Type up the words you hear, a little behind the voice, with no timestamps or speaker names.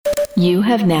You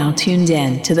have now tuned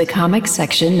in to the Comic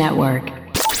Section Network.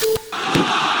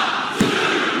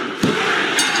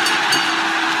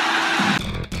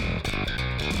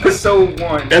 Episode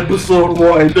 1 of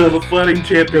the Fighting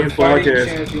Champions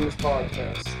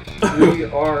Podcast. We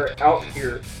are out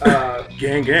here.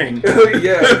 Gang.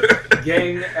 Yeah,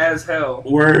 gang as hell.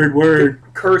 Word.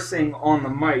 Cursing on the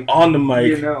mic.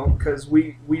 You know, because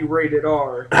we rated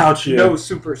R. Ouch, yeah. No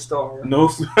superstar.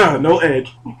 No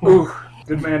Edge. Ooh,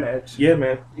 good man Edge. Yeah,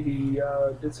 man. He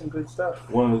did some good stuff.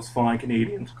 One of those fine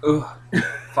Canadians. Ugh.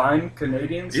 Fine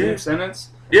Canadians? Yeah. Same sentence?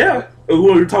 Yeah. When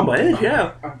we were talking about Edge,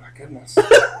 yeah. Oh my goodness.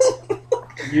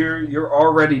 You're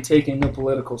already taking a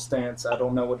political stance. I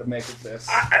don't know what to make of this.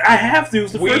 I have to.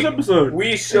 It's the first episode.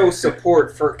 We show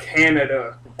support for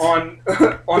Canada on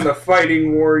the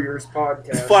Fighting Warriors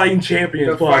podcast. Fighting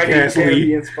Champions the Podcast. Fighting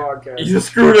Champions podcast. You just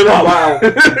screwed it up. Wow.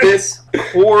 This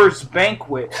Coors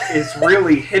Banquet is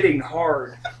really hitting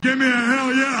hard. Give me a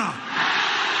hell yeah!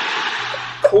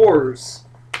 Coors.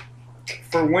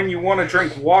 For when you want to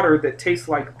drink water that tastes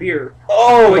like beer,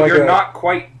 but you're not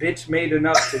quite bitch made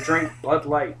enough to drink Bud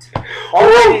Light.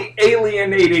 Already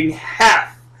alienating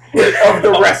half of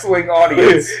the wrestling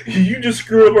audience. You just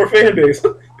screwed up our fan base.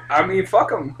 I mean, fuck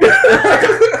them.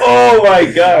 Oh my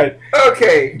god.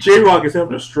 Okay. J-Rock is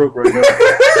having a stroke right now.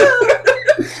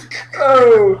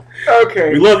 Oh,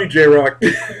 okay. We love you, J-Rock.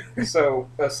 So,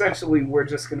 essentially, we're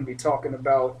just going to be talking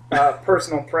about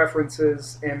personal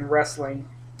preferences in wrestling.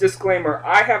 Disclaimer,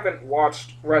 I haven't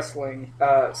watched wrestling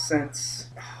since,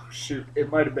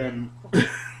 it might have been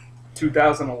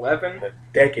 2011. A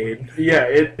decade. Yeah,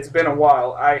 it's been a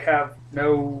while. I have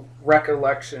no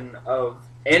recollection of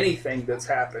anything that's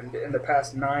happened in the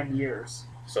past 9 years.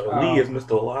 So Lee has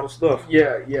missed a lot of stuff.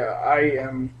 Yeah, I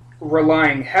am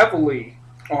relying heavily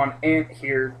on Ant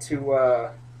here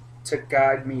to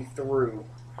guide me through.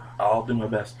 I'll do my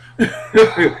best.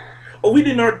 Oh, we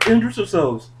didn't introduce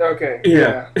ourselves. Okay,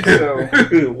 yeah. So,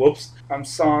 whoops. I'm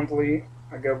Sondley.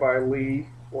 I go by Lee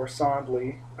or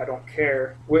Sondley. I don't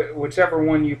care. Whichever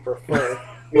one you prefer.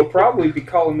 You'll probably be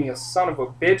calling me a son of a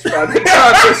bitch by the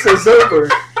time this is over.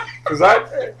 Because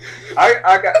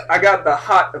I got the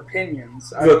hot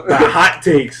opinions. The hot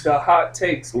takes. The hot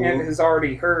takes. Ooh. And has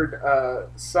already heard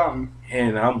some.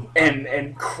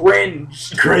 And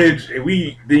cringed. Cringe. And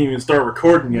we didn't even start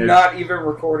recording yet. Not even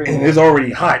recording. And it's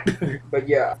already hot. But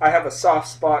yeah, I have a soft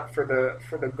spot for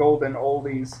the golden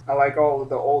oldies. I like all of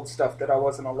the old stuff that I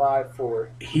wasn't alive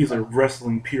for. He's a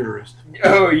wrestling purist.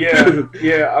 Oh yeah.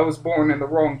 Yeah, I was born in the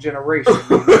wrong generation.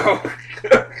 You know?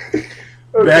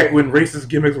 Okay. Back when racist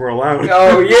gimmicks were allowed.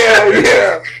 Oh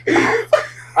yeah.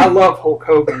 I love Hulk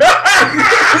Hogan.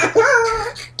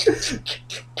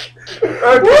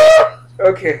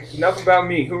 Okay, enough about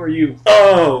me. Who are you?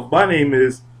 Oh, my name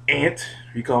is Ant.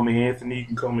 You call me Anthony, you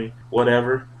can call me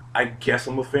whatever. I guess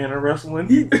I'm a fan of wrestling.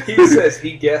 He says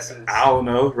he guesses. I don't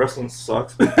know. Wrestling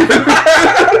sucks.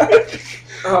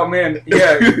 Oh man,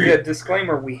 yeah.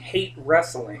 Disclaimer: we hate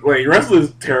wrestling. Wait, wrestling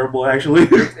is terrible. Actually,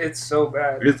 it's so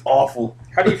bad. It's awful.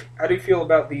 How do you feel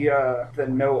about the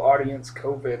no audience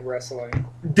COVID wrestling?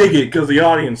 Dig it, because the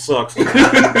audience sucks.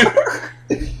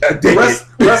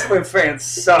 Wrestling fans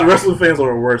suck. The wrestling fans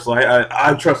are the worst. So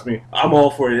I trust me. I'm all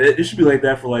for it. It should be like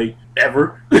that for like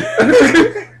ever.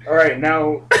 All right,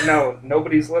 now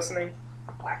nobody's listening.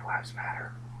 Black Lives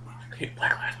Matter.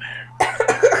 Black Lives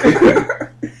Matter.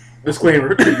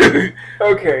 Disclaimer.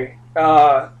 Okay,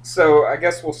 so I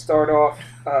guess we'll start off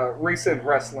recent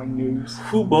wrestling news.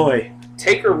 Oh boy.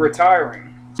 Taker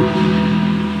retiring.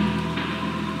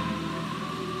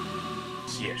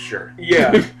 Yeah, sure.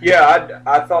 Yeah,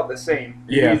 I thought the same.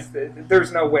 Yeah.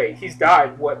 There's no way. He's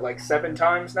died, like 7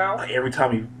 times now? Like every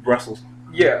time he wrestles.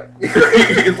 Yeah.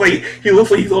 It's like, he looks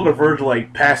like he's on the verge of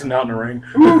like passing out in the ring.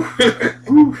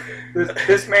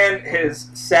 This man has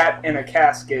sat in a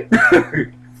casket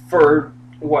for,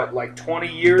 what, like 20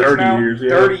 years 30 now? years, yeah.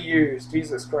 30 years,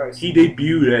 Jesus Christ. He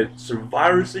debuted at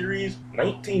Survivor Series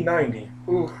 1990.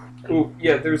 Ooh,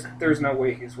 yeah, there's no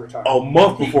way he's retired. A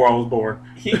month before I was born.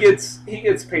 He gets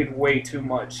paid way too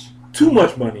much. Too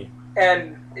much money.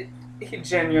 And he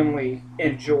genuinely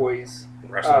enjoys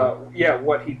wrestling.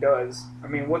 what he does. I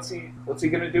mean, what's he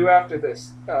gonna do after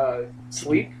this?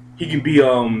 Sleep? He can be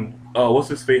what's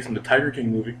his face in the Tiger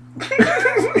King movie?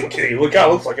 Okay, look how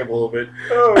it looks like him a little bit.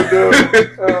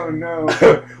 Oh no.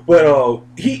 But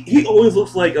he always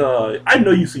looks like I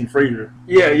know you've seen Frazier.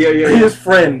 Yeah. His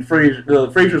friend,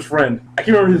 Frazier's friend. I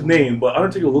can't remember his name, but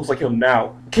Undertaker looks like him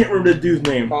now. Can't remember this dude's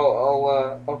name.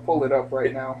 I'll pull it up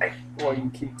right now while you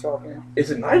keep talking.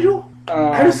 Is it Nigel?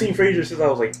 I haven't seen Frazier since I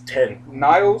was like 10.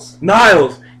 Niles?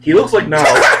 Niles. He looks like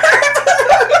Niles.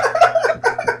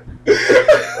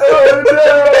 Oh no!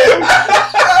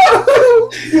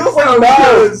 He was like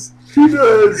Niles. He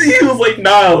was like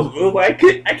Niles. I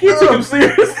can't take him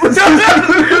serious. And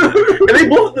they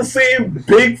both have the same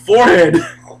big forehead.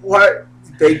 What?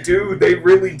 They do. They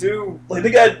really do. Like,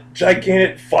 they got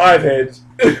gigantic 5 heads.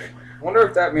 Wonder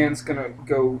if that man's gonna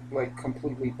go, like,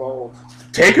 completely bald.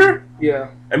 Taker? Yeah.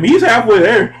 I mean, he's halfway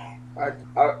there.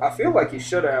 I feel like he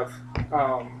should have.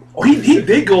 Oh, he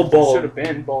did go bald. Should have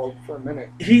been bald for a minute.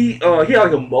 He had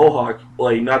like a mohawk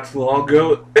like not too long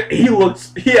ago. He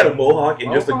had a mohawk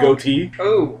and just a goatee.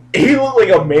 Oh. He looked like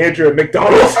a manager at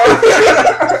McDonald's.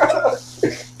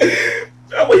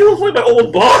 Oh, he looks like my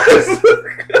old boss.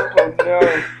 Oh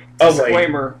no.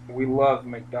 Disclaimer, like, we love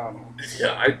McDonald's.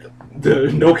 Yeah,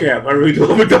 no cap, I really do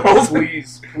love McDonald's.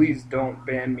 Please don't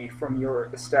ban me from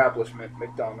your establishment,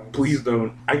 McDonald's. Please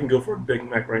don't. I can go for a Big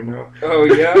Mac right now. Oh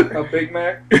yeah, a Big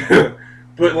Mac?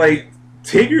 But like,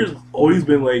 Tigger's always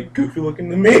been like goofy looking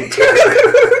to me.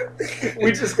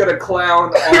 We just got a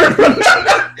clown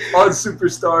on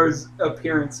Superstar's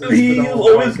appearances. He is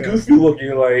always goofy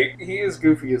looking, like. He is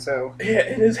goofy as hell. Yeah,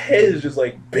 and his head is just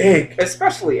like big.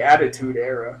 Especially Attitude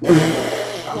Era.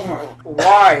 Oh,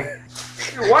 why?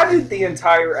 Why did the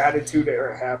entire Attitude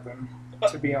Era happen,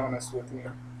 to be honest with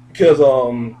you? Because,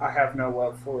 I have no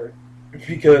love for it.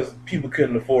 Because people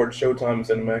couldn't afford Showtime and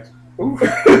Cinemax. Oof.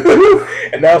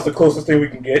 And that was the closest thing we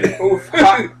can get. Oof.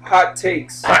 Hot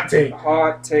takes. Hot take.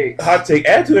 Hot takes. Hot take.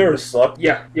 Attitude Era sucked.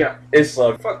 Yeah. It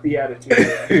sucked. Fuck the Attitude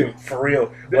Era. For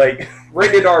real. Like,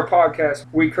 Rated R podcast.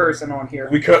 We cursing on here.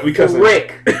 we cussing.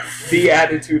 Rick. The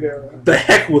Attitude Era. The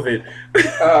heck with it.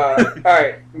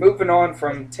 Alright, moving on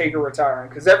from Taker retiring,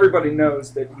 because everybody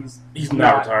knows that he's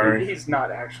not retiring. He's not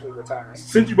actually retiring.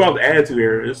 Since you brought up the Attitude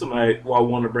Era, there's something I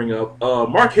want to bring up.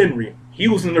 Mark Henry, he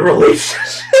was in a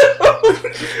relationship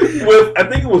with, I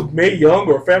think it was Mae Young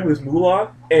or Fabulous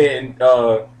Moolah, and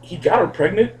he got her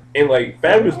pregnant, and like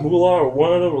Fabulous Moolah or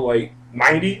one of them were like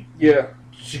 90. Yeah.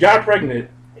 She got pregnant,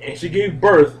 and she gave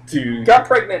birth to... Got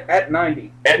pregnant at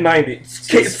 90. At 90.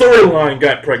 Storyline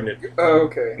got pregnant. Oh,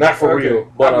 okay. Not for okay.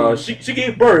 real. But she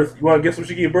gave birth. You want to guess what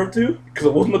she gave birth to? Because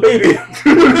it wasn't a baby.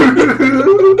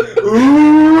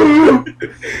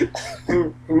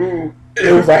 Ooh.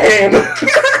 It was a hand.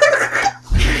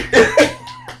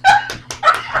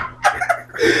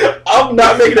 I'm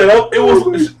not making it up. It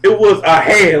was a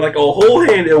hand, like a whole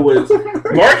hand. It was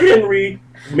Mark Henry,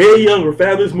 Mae Young, or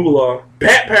Fabulous Moolah,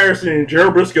 Pat Patterson, and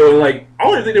Gerald Briscoe. And like, I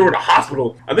don't even think they were in the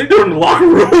hospital. I think they were in the locker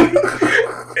room.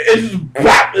 It just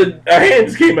bop, a hand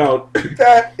just came out.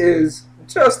 That is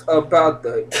just about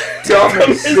the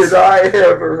dumbest shit I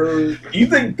ever heard. You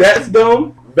think that's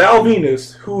dumb? Val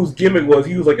Venus, whose gimmick was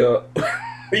he was like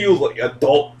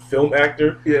adult film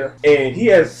actor. Yeah. And he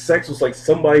has sex with like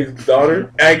somebody's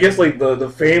daughter. And I guess like the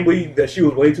family that she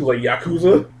was related to was like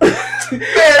Yakuza.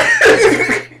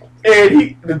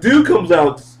 And the dude comes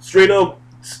out straight up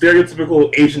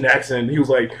stereotypical Asian accent. He was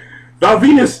like, Val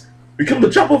Venus, become the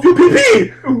chop off your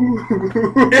pee.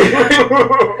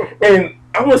 And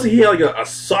I want to say he had like a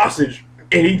sausage,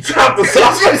 and he chopped the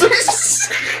sausage.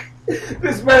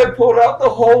 This man pulled out the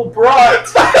whole brat.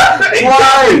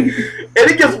 Why?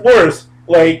 And it gets worse.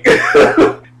 Like,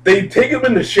 they take him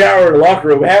in the shower in the locker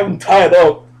room, have him tied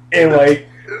up, and like,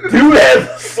 dude has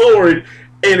a sword,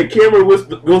 and the camera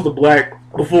goes to black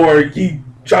before he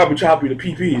choppy the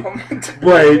PP.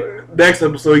 But next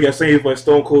episode, he got saved by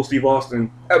Stone Cold Steve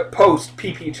Austin. Post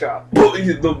PP chop.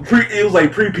 It was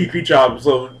like pre-PP chop,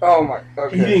 so oh my.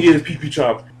 Okay. He didn't get his PP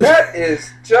chop. That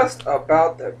is just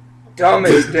about the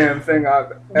dumbest damn thing I've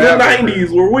The ever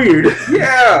 90s were weird.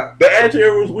 Yeah. The Attitude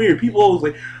Era was weird. People always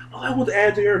like, oh, I want the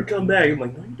Attitude Era to come back. I'm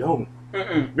like, no, you don't.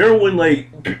 Remember when, like,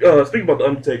 speaking about The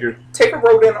Undertaker. Taker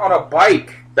rode in on a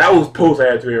bike. That was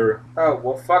post-Attitude Era. Oh,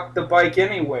 well, fuck the bike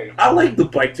anyway. I like the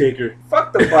Bike Taker.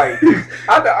 Fuck the bike.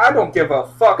 I don't give a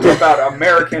fuck about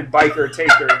American Biker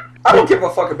Taker. I don't give a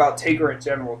fuck about Taker in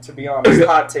general, to be honest.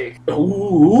 Hot take.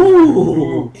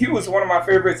 Ooh. He was one of my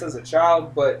favorites as a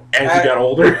child, but as he got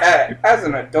older. As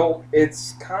an adult,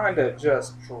 it's kind of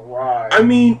just dry. I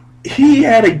mean, he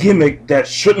had a gimmick that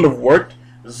shouldn't have worked.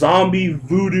 Zombie,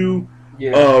 voodoo,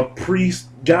 priest,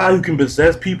 guy who can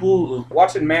possess people.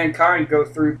 Watching Mankind go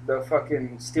through the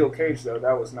fucking steel cage, though,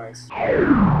 that was nice. Throws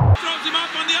him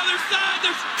up on the other side.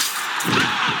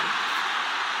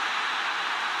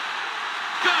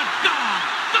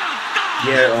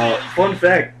 Fun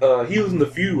fact, he was in the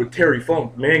feud with Terry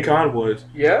Funk. Mankind was.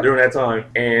 Yeah? During that time.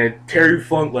 And Terry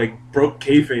Funk, like, broke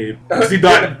kayfabe. Because he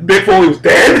thought Mick Foley was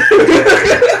dead.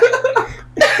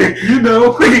 You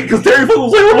know? Because Terry Funk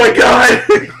was like, oh my god!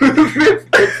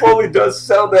 Mick Foley does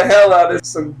sell the hell out of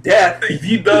some death.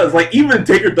 He does. Like, even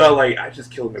Taker thought, like, I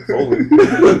just killed Mick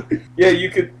Foley. Yeah, you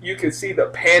could see the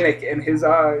panic in his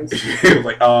eyes. He was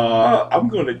like, I'm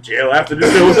going to jail after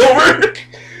this show's over.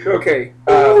 Okay.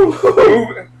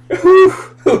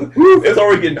 It's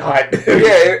already getting hot.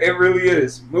 Yeah, it really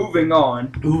is. Moving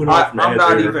on. Moving on from I'm that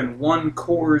not there. even 1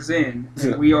 course in,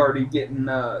 and we already getting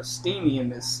steamy in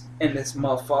this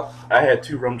motherfucker. I had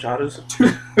 2 rum chatas,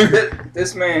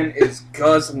 This man is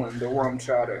guzzling the rum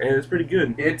chata. and it's pretty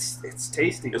good. It's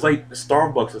tasty. It's like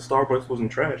Starbucks. If Starbucks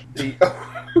wasn't trash. The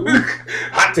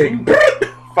Hot take.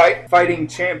 Fighting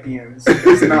Champions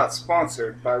is not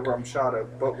sponsored by rum chata,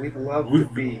 but we'd love to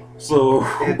be. So.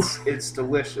 It's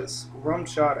delicious. Rum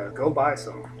chata. Go buy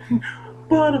some.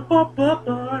 Rum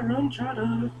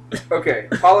chata. Okay,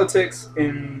 politics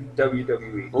in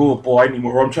WWE. Oh boy, I need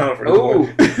more rum chata for this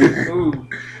Ooh, one. ooh.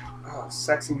 Oh,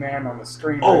 sexy man on the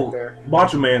screen Oh, right there.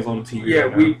 Macho Man's on the TV. Yeah,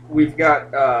 right now. we've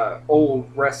got old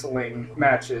wrestling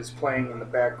matches playing in the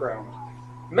background.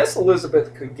 Miss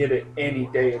Elizabeth could get it any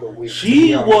day of the week. to She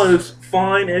be honest. was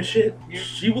fine as shit. You-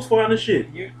 She was fine as shit.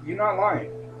 You're not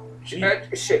lying. She,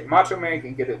 Shit, Macho Man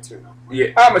can get it too. yeah.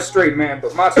 I'm a straight man,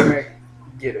 but Macho Man can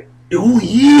get it. Oh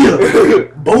yeah.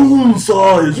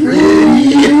 Bonesaw is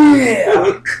ready.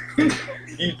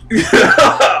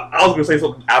 I was gonna say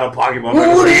something out of pocket, but I'm not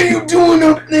gonna What say are it. you doing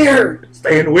up there?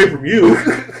 Staying away from you.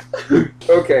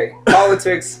 Okay,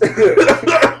 politics.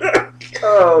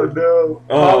 Oh no.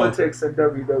 Oh. Politics in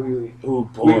WWE. Oh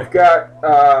boy. We've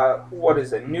got, what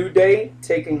is it, New Day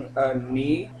taking a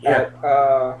knee at,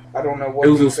 I don't know what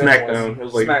It was a event SmackDown. It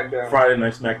was like SmackDown. Friday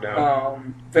Night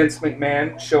SmackDown. Vince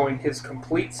McMahon showing his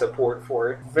complete support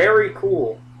for it. Very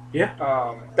cool.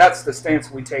 Yeah. That's the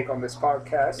stance we take on this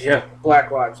podcast. Yeah.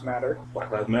 Black Lives Matter. Black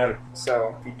Lives Matter.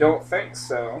 So, if you don't think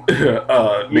so,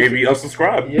 Maybe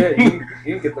unsubscribe. yeah, you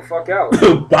can get the fuck out.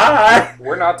 Bye.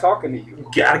 We're not talking to you.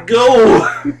 Gotta go.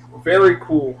 Very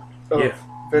cool of Yeah.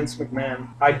 Vince McMahon.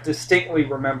 I distinctly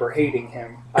remember hating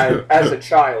him as a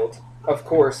child. Of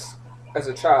course, as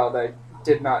a child, I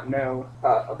did not know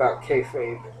about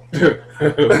kayfabe.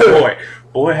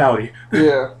 boy, howdy.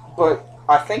 Yeah, but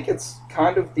I think it's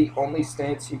kind of the only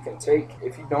stance you can take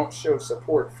if you don't show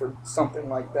support for something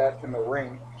like that in the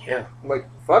ring. Yeah. Like,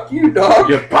 fuck you, dog.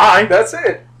 Yeah, bye. That's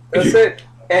it. That's it.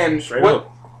 And Straight what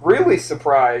up. really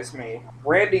surprised me,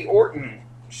 Randy Orton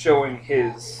showing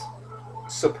his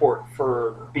support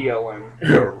for BLM.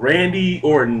 Randy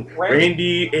Orton.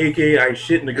 Randy- Randy, a.k.a. I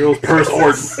shit in the girl's purse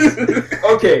Orton.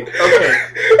 Okay.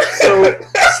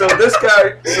 So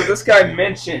this guy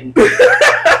mentioned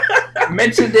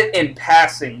it in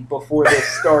passing before this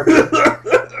started.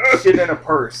 Shit in a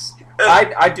purse.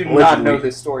 I do not Allegedly. know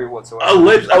this story whatsoever.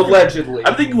 Allegedly. Allegedly.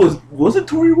 I think was it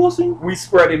Tori Wilson? We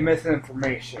spreading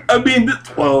misinformation. I mean,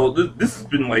 this has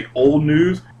been like old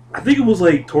news. I think it was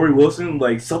like Tori Wilson,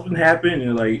 like something happened,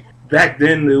 and like back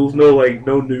then there was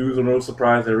no news or no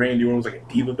surprise that Randy Orton was like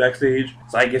a diva backstage.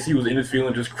 So I guess he was in his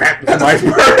feeling, just cracked somebody's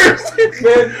purse.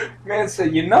 Man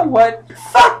said, you know what?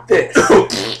 Fuck this.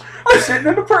 I'm sitting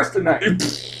in the purse tonight.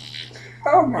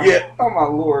 Oh my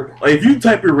lord. Like if you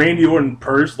type in Randy Orton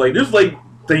purse, like there's like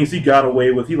things he got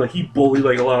away with. He bullied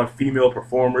like a lot of female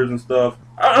performers and stuff.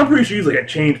 I'm pretty sure he's like a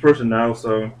changed person now.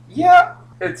 So Yeah,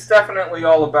 it's definitely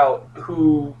all about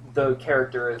who the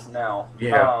character is now.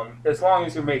 Yeah. As long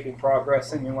as you're making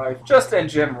progress in your life, just in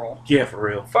general. yeah, for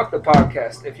real. Fuck the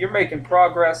podcast. If you're making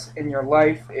progress in your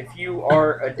life, if you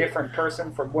are a different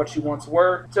person from what you once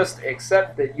were, just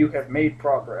accept that you have made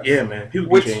progress. Yeah, man. People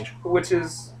can Which change.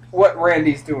 is what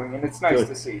Randy's doing, and it's nice Good.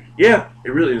 to see. Yeah,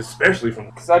 it really is, especially from.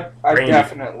 Because I Randy.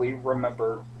 definitely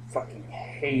remember fucking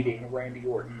hating Randy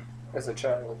Orton as a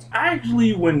child.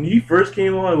 Actually, when he first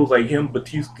came on, it was like him,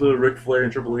 Batista, Ric Flair,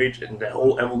 and Triple H, and that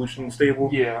whole Evolution stable.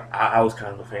 Yeah. I was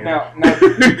kind of a fan. Now,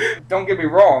 don't get me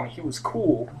wrong, he was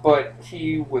cool, but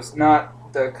he was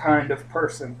not the kind of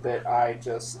person that I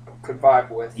just could vibe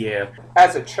with. Yeah,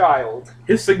 As a child,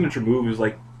 his signature move is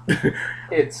like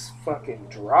it's fucking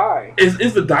dry.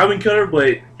 it's the diamond cutter,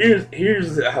 but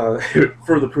here's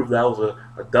further proof that I was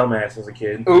a dumbass as a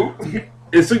kid. Ooh.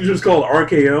 His signature is called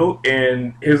RKO,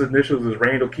 and his initials is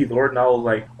Randall Keith Orton. I was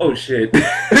like, oh shit,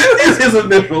 it's his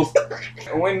initials.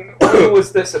 When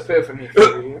was this epiphany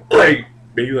for you? Like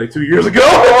maybe like 2 years ago.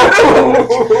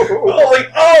 I was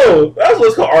like, oh, that's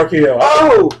what's called RKO.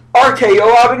 Oh,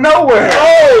 RKO out of nowhere.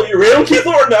 Oh, you Randall Keith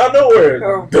Orton out of nowhere.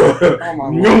 Oh, Duh. my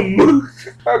lord.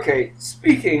 Okay,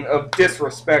 speaking of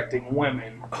disrespecting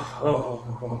women,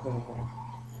 Oh.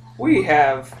 we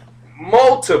have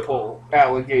multiple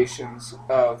allegations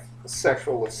of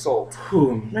sexual assault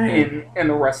Oh, man. in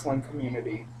the wrestling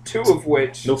community. Two of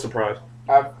which No surprise.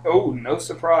 No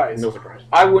surprise. No surprise.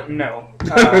 I wouldn't know.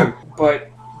 But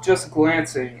just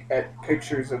glancing at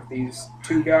pictures of these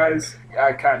two guys,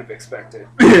 I kind of expected.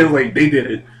 Like, they did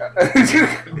it.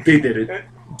 They did it.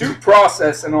 Due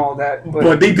process and all that.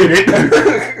 But they did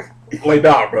it. Like,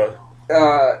 nah, bro.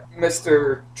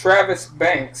 Mr. Travis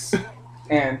Banks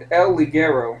and El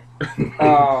Ligero.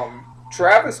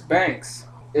 Travis Banks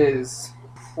is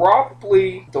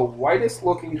probably the whitest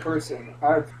looking person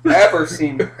I've ever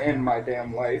seen in my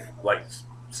damn life. Like,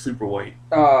 super white.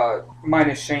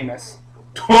 Minus Sheamus.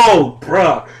 Oh,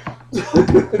 bruh.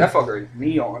 That fucker is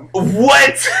neon.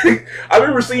 What? I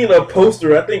remember seeing a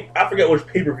poster, I forget which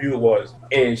pay-per-view it was,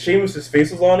 and Sheamus'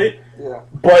 face was on it, Yeah.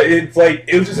 but it's like,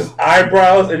 it was just his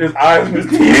eyebrows and his eyes and his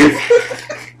teeth.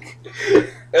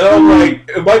 And I'm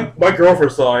like, my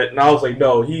girlfriend saw it, and I was like,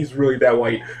 no, he's really that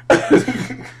white.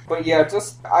 But yeah,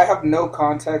 I have no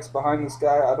context behind this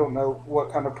guy. I don't know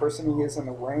what kind of person he is in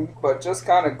the ring, but just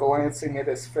kind of glancing at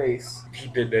his face, He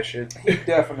did that shit. he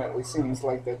definitely seems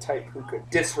like the type who could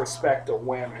disrespect a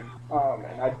woman,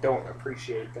 and I don't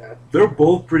appreciate that. They're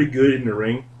both pretty good in the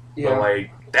ring, Yeah. but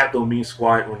like, that don't mean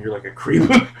squat when you're like a creep.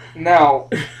 Now,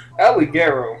 El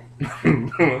Ligero.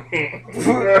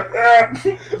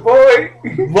 Boy,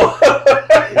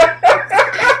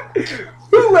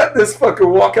 who let this fucker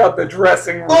walk out the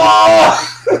dressing room? Oh!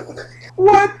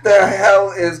 What the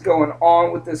hell is going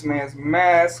on with this man's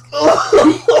mask?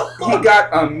 He got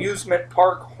amusement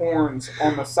park horns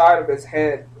on the side of his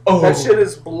head. Oh. That shit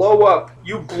is blow up.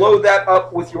 You blow that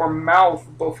up with your mouth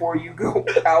before you go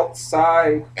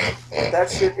outside.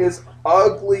 That shit is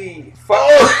ugly. Fuck,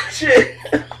 Oh, shit.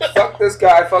 fuck this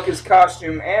guy, fuck his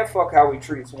costume, and fuck how he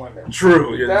treats women.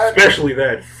 True, yeah, That- especially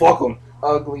that. Fuck him.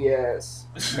 Ugly ass.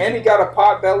 And he got a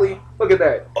pot belly. Look at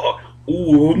that.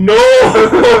 Ooh,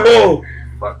 no!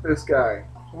 Fuck this guy.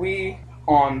 We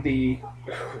on the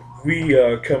We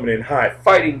coming in hot.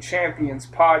 Fighting Champions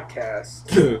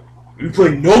podcast. We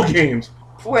play no games.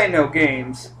 Play no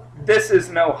games. This is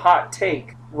no hot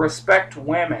take. Respect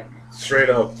women. Straight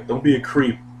up. Don't be a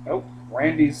creep. Nope.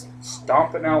 Randy's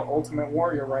stomping out Ultimate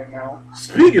Warrior right now.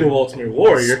 Speaking of Ultimate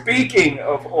Warrior. Speaking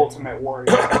of Ultimate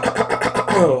Warrior.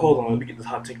 Hold on, let me get this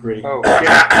hot take ready. Oh,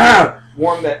 shit.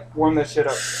 Warm that shit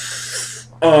up.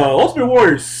 Ultimate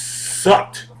Warrior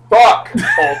sucked. Fuck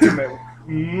Ultimate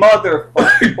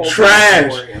Motherfucking Ultimate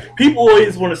Trash. Warrior. People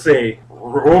always want to say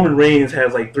Roman Reigns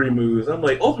has like 3 moves. I'm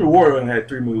like, Ultimate Warrior only had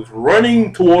 3 moves.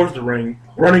 Running towards the ring,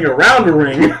 running around the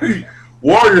ring,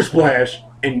 Warrior Splash,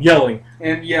 and yelling.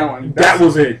 And yelling. That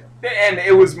was it. And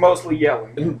it was mostly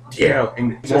yelling. Yeah,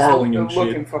 and Just brawling and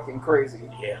looking shit. fucking crazy.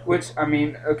 Yeah. Which, I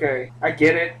mean, okay, I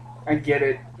get it.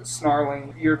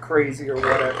 Snarling, you're crazy or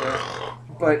whatever.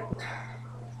 But,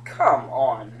 come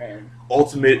on, man.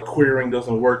 Ultimate queering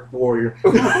doesn't work, Warrior.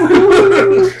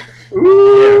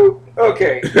 Ooh.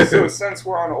 Okay, so since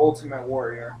we're on Ultimate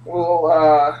Warrior,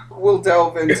 we'll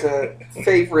delve into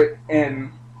favorite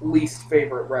and least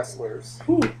favorite wrestlers.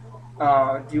 Do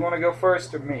you want to go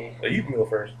first or me? You can go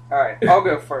first. Alright, I'll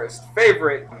go first.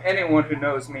 Favorite, anyone who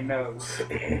knows me knows.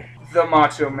 The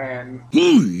Macho Man.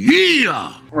 Oh,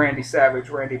 yeah! Randy Savage,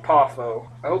 Randy Poffo.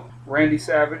 Oh, Randy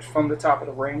Savage from the top of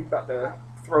the ring, about to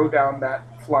throw down that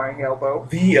flying elbow.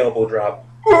 The elbow drop.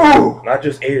 Ooh! Not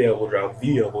just a elbow drop,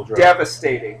 the elbow drop.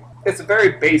 Devastating. It's a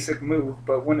very basic move,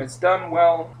 but when it's done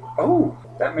well, oh,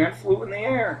 that man flew in the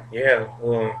air. Yeah,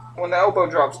 When the elbow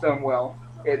drop's done well,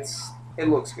 it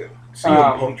looks good.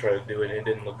 CM Punk tried to do it and it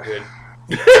didn't look good.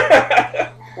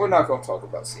 We're not going to talk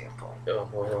about CM Punk. Oh,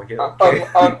 well, okay.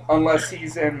 Unless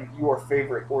he's in your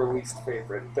favorite or least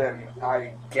favorite, then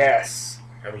I guess.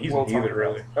 I mean, he's we'll neither, talk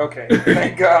really. about it. Okay,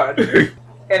 thank God.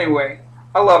 Anyway,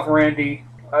 I love Randy.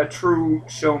 A true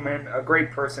showman, a great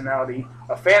personality,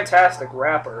 a fantastic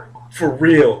rapper. For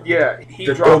real. Yeah, he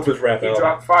The dropped dopest rap album.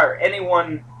 dropped fire.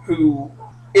 Anyone who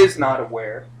is not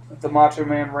aware, the Macho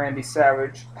Man Randy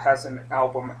Savage has an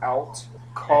album out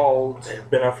called It's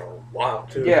been out for a while,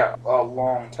 too. yeah, a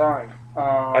long time.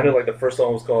 I know, like, the first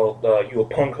song was called You a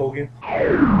Punk Hogan.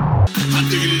 I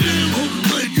dig it damn Hogan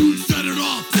played you set it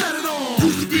off. Set it off.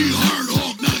 Used to be hard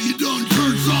hog, now you done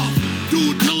turned soft.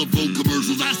 Doing telephone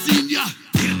commercials, I seen ya.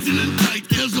 Dancing in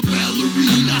tight as a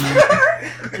ballerina.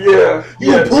 Yeah,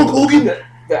 You a Punk Hogan?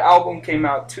 The album came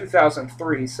out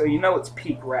 2003, so you know it's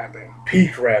peak rapping.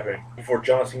 Peak rapping. Before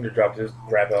John Cena dropped his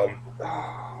rap album.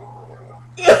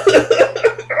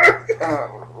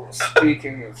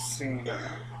 Speaking of Cena,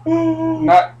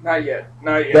 not yet.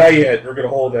 Not yet. We're gonna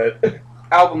hold that.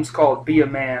 Album's called Be a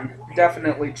Man.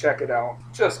 Definitely check it out.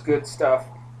 Just good stuff.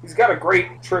 He's got a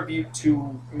great tribute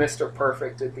to Mr.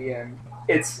 Perfect at the end.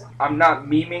 I'm not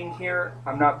memeing here.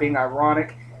 I'm not being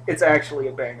ironic. it's actually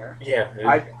a banger. Yeah,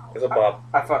 I it's a bob.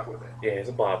 I fuck with it. Yeah, it's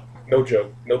a bob. No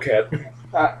joke. No cat.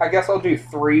 I guess I'll do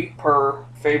 3 per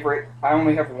favorite. I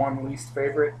only have one least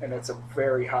favorite, and it's a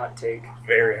very hot take.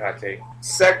 Very hot take.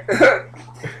 Second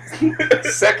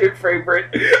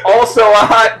favorite, also a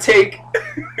hot take.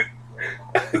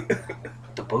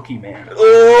 The Boogeyman.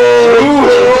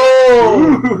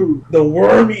 Oh! The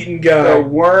worm-eating guy. The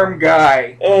worm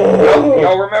guy. Oh!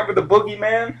 Y'all remember the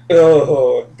Boogeyman?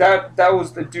 Oh! That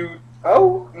was the dude.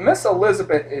 Oh, Miss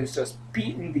Elizabeth is just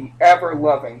beating the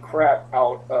ever-loving crap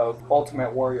out of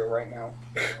Ultimate Warrior right now.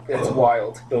 It's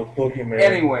wild. The Boogeyman.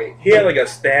 Anyway. He had like a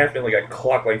staff and like a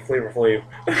clock like Flavor Flav.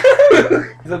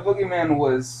 The Boogeyman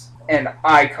was an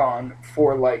icon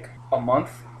for like a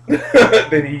month.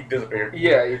 Then he disappeared.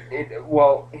 Yeah,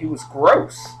 well, he was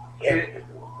gross. Yeah. It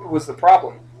was the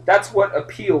problem. That's what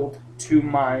appealed to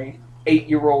my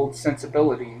 8-year-old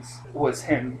sensibilities, was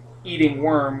him eating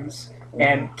worms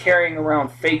and carrying around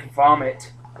fake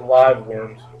vomit. Live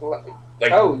worms. Like,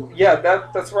 Oh, yeah,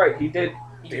 that's right. He did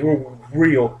eat they were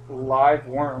real. live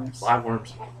worms. Live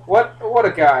worms. What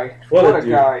a guy. What a a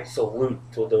dude. guy. Salute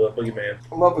to the Boogeyman.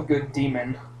 Love a good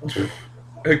demon.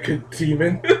 A good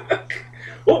demon.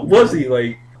 What was he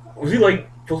like? Was he like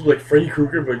supposed to be like Freddy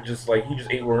Krueger, but just like he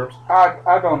just ate worms?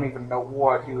 I don't even know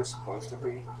what he was supposed to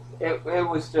be. It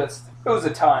was a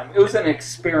time. It was an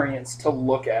experience to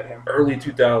look at him. Early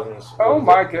 2000s. Oh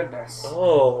my goodness.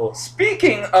 Oh.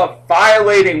 Speaking of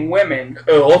violating women,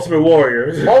 Ultimate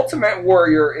Warrior. Ultimate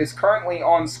Warrior is currently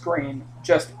on screen,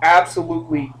 just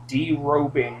absolutely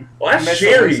derobing Well, that's Miss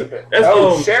Sherry. Elizabeth.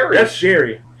 That's, Sherry. That's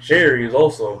Sherry. Sherry is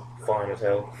also fine as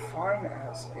hell. Fine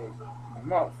as a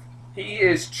muff. He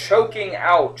is choking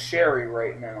out Sherry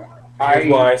right now. That's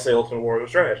why I say Ultimate Warrior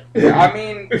was trash. I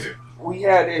mean, we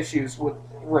had issues with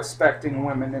respecting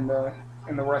women in the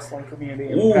wrestling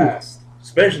community in the Ooh. past.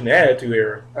 Especially in the Attitude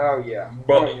Era. Oh yeah.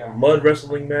 But Oh, yeah. mud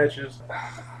wrestling matches.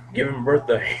 Giving birth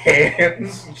to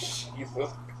hands.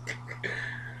 Jesus.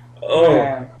 Oh.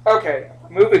 Man. Okay,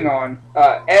 moving on.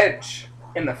 Edge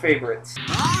in the favorites.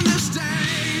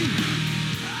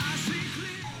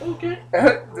 Okay.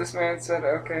 This man said,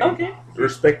 okay. Okay.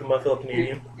 Respect my fellow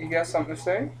Canadian. You got something to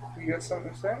say? You got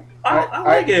something to say? I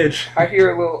like Edge. I hear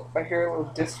a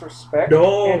little disrespect.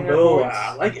 No, in your no, voice.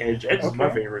 I like Edge. Edge is my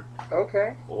Okay. favorite.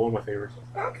 Okay. One of my favorites.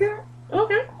 Okay.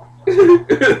 Okay.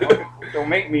 Don't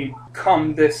make me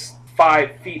come this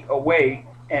 5 feet away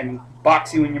and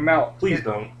box you in your mouth. Please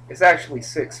don't. It's actually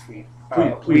 6 feet.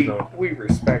 Please don't. We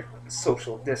respect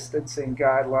social distancing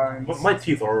guidelines. My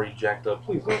teeth are already jacked up.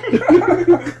 Please don't.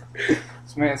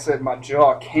 This man said my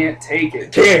jaw can't take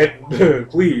it. Can't.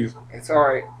 Please. It's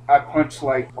alright. I punch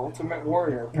like Ultimate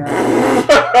Warrior, apparently. He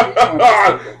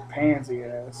punched like a pansy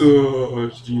ass. Oh,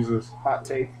 Jesus. Hot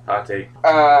take. Hot take.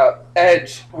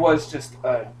 Edge was just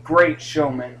a great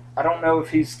showman. I don't know if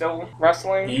he's still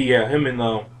wrestling. Yeah, him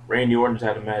and Randy Orton just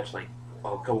had a match like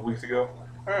a couple weeks ago.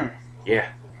 Yeah.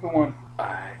 Who won?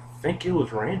 I think it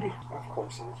was Randy. Of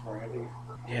course it was Randy.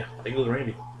 Yeah, I think it was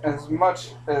Randy. As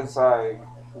much as I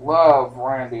love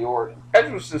Randy Orton,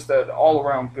 Edge was just an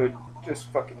all-around good. Just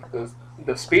fucking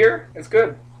the spear. It's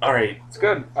good. All right. It's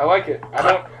good. I like it. I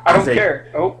Hot don't take. care.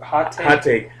 Oh, hot take. Hot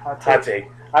take. Hot take. Hot take.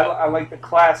 I like the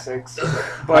classics,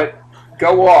 but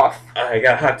go off. I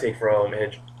got a hot take for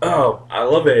Edge. Oh, I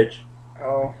love Edge,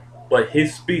 Oh, but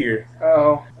his spear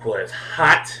oh, was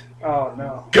hot oh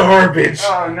no. garbage.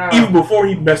 Oh no. Even before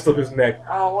he messed up his neck.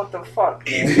 Oh, what the fuck,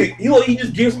 man? He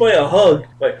just gives somebody a hug.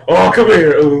 Like, oh, come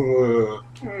here.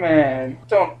 Man,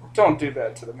 don't do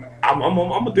that to the man. I'm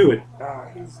gonna do it.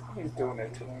 He's doing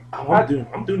it to him.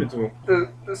 I'm doing it to him.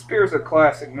 The spear's a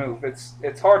classic move.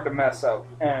 It's hard to mess up,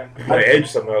 and My Edge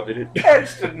somehow did it.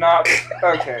 Edge did not.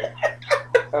 Okay.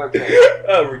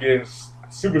 We're getting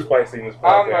super spicy in this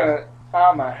podcast.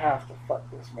 I'm gonna have to fuck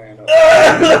this man up.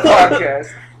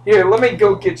 Podcast. Here, let me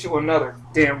go get you another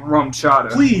damn rum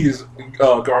chata. Please,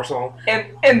 Garcon. And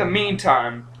in the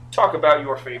meantime, talk about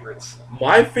your favorites.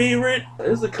 My favorite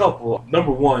is a couple.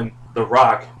 Number one, The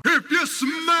Rock. If you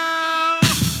smell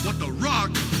what the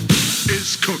Rock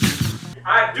is cooking.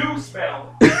 I do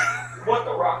smell what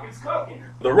the Rock is cooking.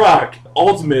 The Rock,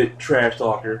 ultimate trash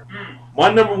talker.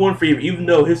 My number one favorite, even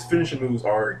though his finishing moves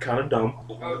are kind of dumb.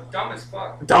 Oh, dumb as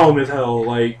fuck. Dumb as hell.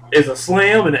 Like, it's a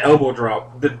slam and an elbow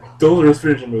drop. Those are his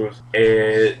finishing moves.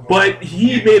 But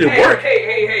he made it work.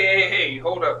 Hey,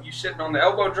 hold up. You shitting on the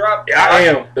elbow drop? Yeah, I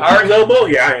am. The people's elbow?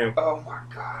 Yeah, I am. Oh my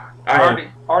god.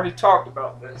 I already talked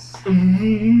about this.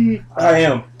 I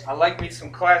am. I like me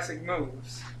some classic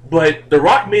moves. But The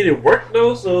Rock made it work,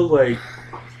 though, so, like...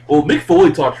 Well, Mick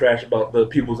Foley talked trash about the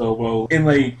people's elbow in,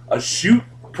 like, a shoot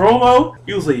promo,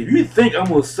 he was like, if you think I'm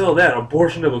going to sell that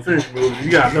abortion of a finish move,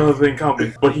 you got another thing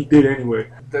coming. But he did anyway.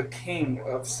 The king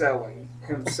of selling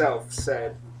himself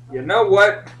said, you know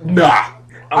what? Nah.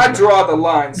 I draw the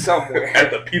line somewhere.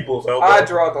 At the people's elbow. I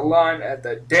draw the line at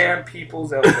the damn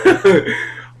people's elbow.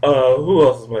 Who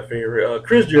else is my favorite?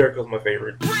 Chris Jericho's my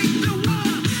favorite. One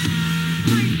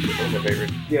of my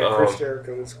favorite. Yeah, Chris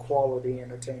Jericho is quality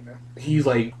entertainment. He's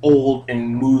like old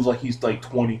and moves like he's like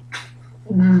 20.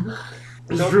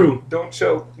 It's true. Don't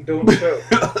choke. Don't choke.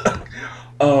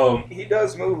 He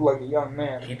does move like a young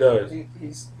man. He does.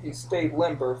 He stayed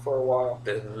limber for a while.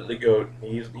 The GOAT.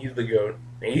 He's the GOAT.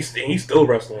 And he's still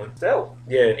wrestling. Still?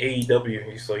 Yeah, in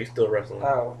AEW, so he's still wrestling.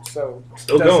 Oh, so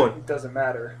still going. It doesn't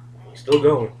matter. He's still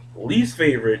going. Least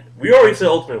favorite. We already said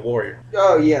Ultimate Warrior.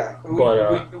 Oh yeah,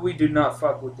 But we do not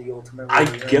fuck with the Ultimate I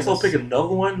Warrior. guess I'll pick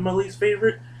another one. My least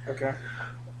favorite. Okay.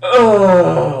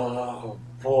 Oh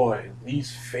boy,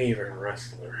 least favorite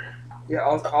wrestler. Yeah,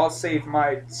 I'll save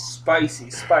my spicy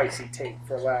take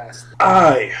for last.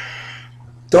 I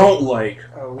don't like.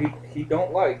 Oh, he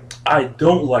don't like. I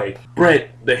don't like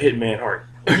Bret the Hitman Hart.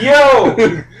 Yo,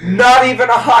 not even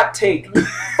a hot take.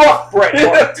 Fuck Bret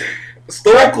Hart.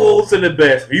 Stone Cold said the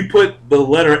best. If you put the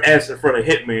letter S in front of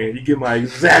Hitman, you get my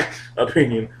exact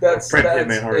opinion That's of Bret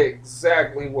the Hitman Hart.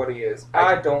 exactly what he is.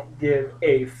 I don't give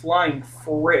a flying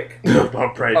frick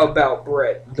about Bret. about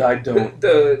Bret. I don't.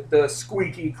 The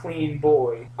squeaky clean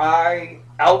boy.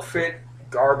 Outfit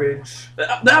garbage. The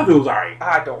outfit was alright.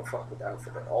 I don't fuck with the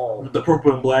outfit at all. The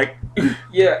purple and black.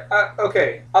 Yeah,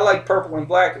 okay. I like purple and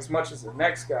black as much as the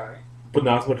next guy, But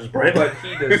not as much as Bret. but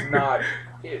he does not.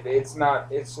 It's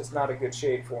just not a good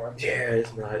shade for him. Yeah,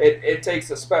 it's not. It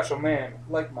takes a special man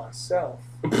like myself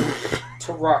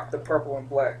to rock the purple and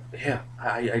black. Yeah,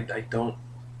 I don't.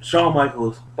 Shawn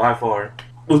Michaels, by far,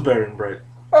 was better than Bret.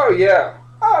 Oh yeah.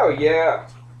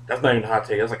 That's not even a hot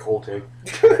take. That's a cold take.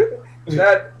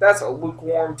 That's a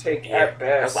lukewarm take at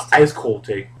best. That's an ice cold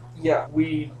take. Yeah,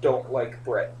 we don't like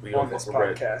Bret We don't on this fuck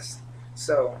with podcast.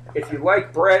 So if you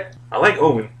like Bret, I like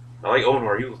Owen. I like Owen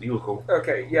Hart. He was cool.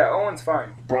 okay, yeah, Owen's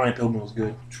fine. Brian Pillman was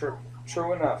good. True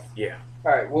enough. Yeah.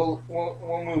 All right, we'll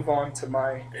move on to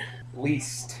my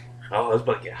least Oh, it's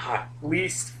about to get hot.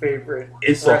 favorite.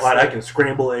 It's so hot I wrestler can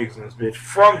scramble eggs in this bitch.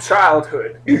 from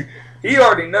childhood. He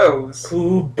already knows.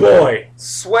 Cool boy.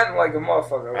 Sweating like a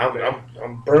motherfucker. over there.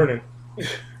 I'm burning.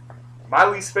 My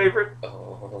least favorite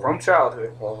from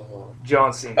childhood.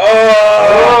 John Cena.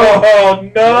 Oh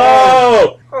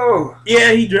no! Oh,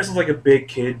 Yeah, he dresses like a big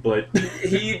kid, but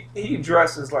he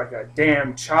dresses like a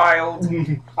damn child.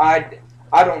 I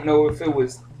don't know if it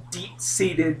was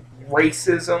deep-seated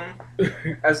racism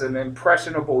as an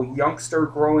impressionable youngster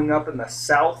growing up in the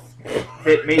South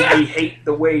that made me hate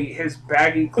the way his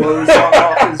baggy clothes hung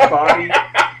off his body.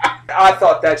 I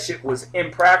thought that shit was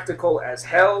impractical as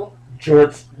hell.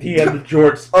 jorts. He had the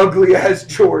jorts. Ugly as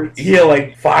jorts. He had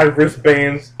like 5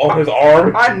 wristbands on his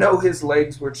arm. I know his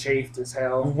legs were chafed as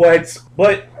hell. What?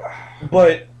 But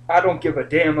I don't give a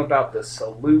damn about the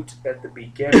salute at the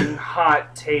beginning.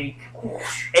 Hot take.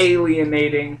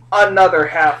 Alienating another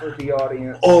half of the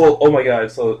audience. oh my god.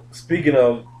 So speaking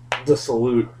of the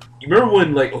salute, you remember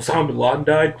when like Osama bin Laden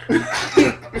died?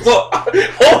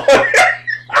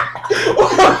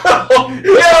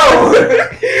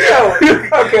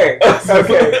 Okay.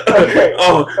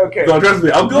 No, trust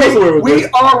me, I'm going somewhere with We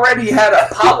this. already had a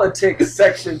politics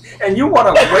section, and you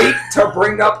want to wait to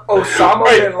bring up Osama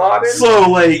bin Laden? So,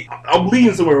 like, I'm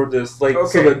leading somewhere with this. Like, so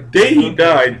Okay. the day he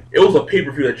died, it was a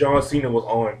pay-per-view that John Cena was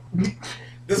on.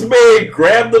 This man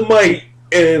grabbed the mic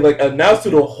and, like, announced to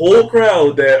the whole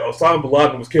crowd that Osama bin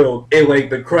Laden was killed. And, like,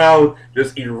 the crowd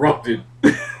just erupted.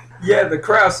 Yeah, the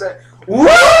crowd said, Woo!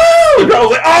 The crowd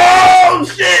was like, oh,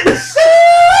 shit!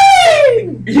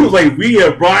 He was like, we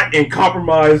have brought and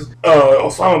compromised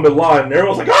Osama bin Laden. Everyone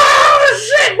was like, oh,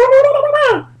 shit!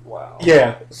 wow.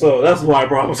 Yeah, so that's why I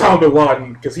brought Osama bin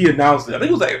Laden, because he announced it. I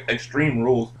think it was like Extreme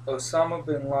Rules. Osama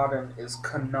bin Laden is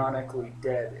canonically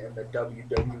dead in the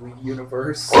WWE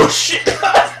universe. Oh, shit!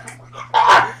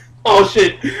 Oh,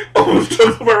 shit! Oh, it's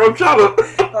my Rumchata.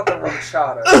 Not the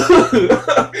Rumchata.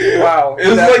 Wow.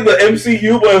 It's like the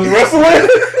MCU, but it's wrestling.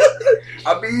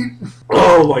 I mean...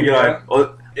 Oh, my God. Yeah.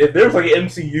 Well, if there's like an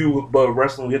MCU but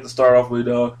wrestling, we have to start off with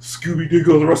Scooby-Doo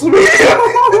Goes to WrestleMania.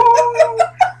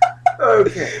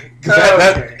 Okay.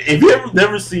 If you ever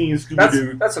never seen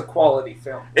Scooby-Doo, That's a quality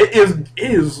film. it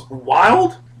is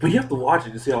wild, but you have to watch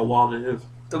it to see how wild it is.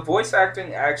 The voice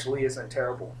acting actually isn't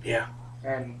terrible. Yeah.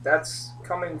 And that's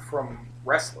coming from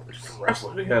wrestlers.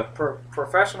 Wrestling, yeah.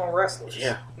 Professional wrestlers.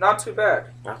 Yeah. Not too bad.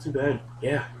 Not too bad.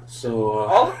 Yeah. So,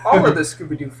 All of the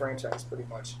Scooby-Doo franchise, pretty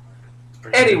much.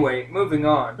 Anyway, moving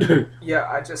on. Yeah,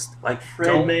 I just Like Fred,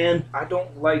 Don't- man. I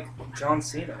don't like John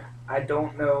Cena. I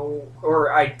don't know,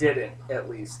 or I didn't at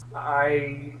least.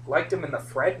 I liked him in the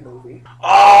Fred movie.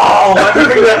 Oh, I didn't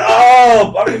bring that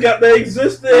up. I forgot that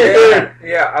existed.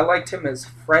 Yeah, I liked him as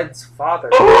Fred's father.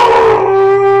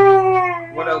 Oh.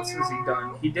 What else has he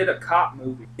done? He did a cop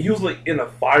movie. He was like in a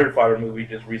firefighter movie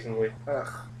just recently. Ugh.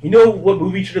 You know what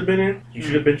movie he should have been in? He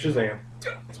should have been Shazam.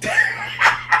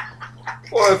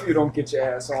 Well, if you don't get your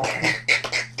ass on.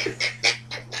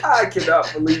 I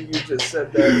cannot believe you just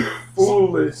said that.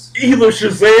 Foolish. Either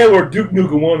Shazam or Duke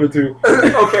Nukem, one or two.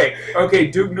 Okay,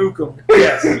 Duke Nukem.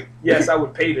 Yes, I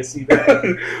would pay to see that.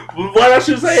 Why not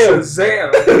Shazam?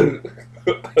 Shazam.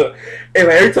 And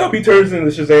like, every time he turns into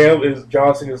Shazam, is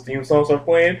John Cena's theme song start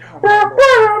playing.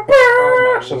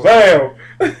 Shazam!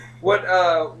 What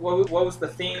was the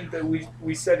theme that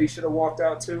we said he should have walked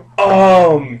out to?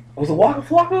 Was it Waka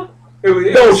Flocka?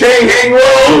 It No, was Chain Hang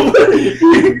Low!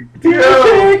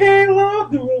 Chain Hang Low,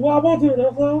 do it wobble to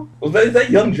the flow. Is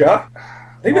that Young Jock?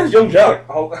 I think that's Young Jock.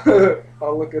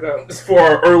 I'll look it up. It's for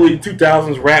our early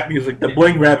 2000s rap music, the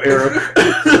bling rap era.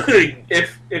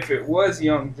 If it was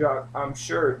Young Jock, I'm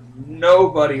sure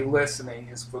nobody listening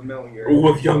is familiar.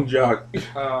 With Young Jock.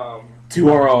 Um, To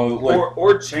our,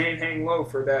 or Chain Hang Low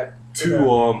for that.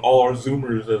 all our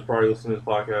Zoomers that's probably listening to this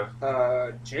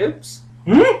podcast. Jibs?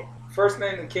 Hmm? First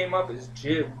name that came up is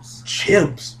Jibs.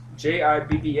 Chips.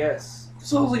 Jibbs.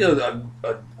 Sounds like a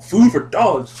food for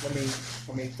dogs.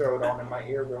 Let me throw it on in my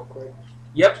ear real quick.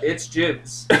 Yep, it's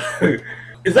Jibs.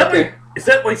 Is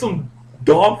that like some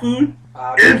dog food?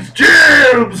 Uh, It's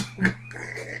Jibs!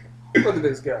 Look at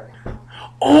this guy.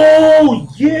 Oh,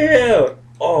 yeah!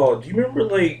 Oh, do you remember,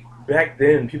 like, back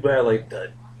then, people had, like,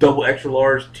 the double extra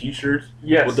large t-shirts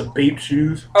Yes. with the Bape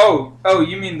shoes? Oh,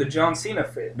 you mean the John Cena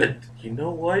fit? But, you know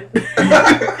what?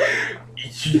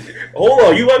 Hold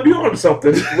on, you might be on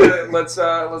something.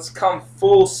 Let's come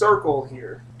full circle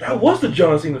here. That was the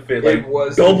John Cena fit. Like, It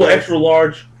was double extra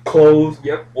large clothes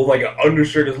Yep. with, like, an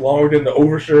undershirt that's longer than the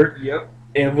overshirt Yep.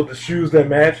 and with the shoes that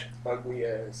match. Ugly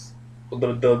ass.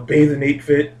 The Bathing Ape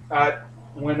fit.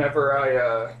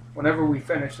 Whenever we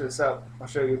finish this up, I'll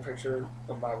show you a picture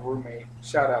of my roommate.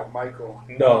 Shout out Michael.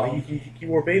 No, he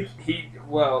wore babes? He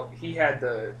had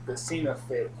the Cena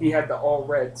fit. He had the all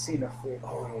red Cena fit.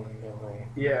 Oh, no.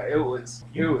 Yeah, it was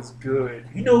good.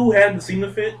 You know who had the Cena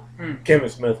fit? Kevin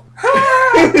Smith.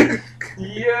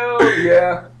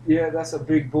 Yeah, that's a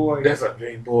big boy. That's a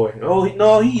big boy. Oh,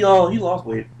 he lost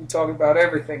weight. We talk about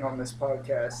everything on this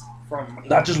podcast, from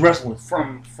Not just wrestling.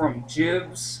 from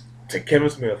Jibs To Kevin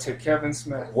Smith. to Kevin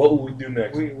Smith. What will we do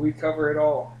next? We cover it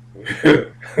all.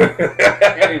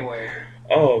 Anyway.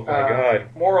 Oh my god.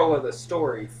 Moral of the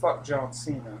story: fuck John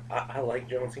Cena. I like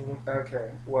John Cena. Okay,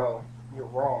 well, you're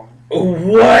wrong.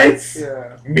 What?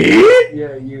 Yeah, Me?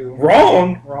 yeah, you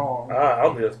Wrong? wrong. I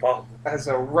don't think that's possible. As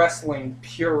a wrestling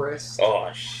purist, Oh,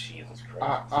 Jesus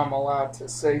Christ. I'm allowed to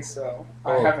say so.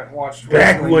 I Oh. haven't watched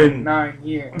Back wrestling when- in 9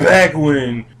 years. Back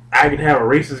when I could have a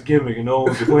racist gimmick and no one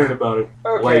would complain about it.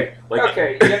 Okay, Like-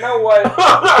 okay, you know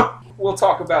what? We'll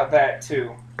talk about that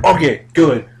too. Okay,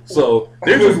 good. So,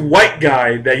 there's this white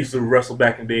guy that used to wrestle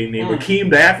back in the day named Akeem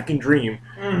the African Dream.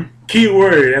 Key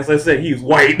word, as I said, he's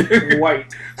white.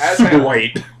 White. As Super hell.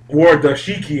 white. Wore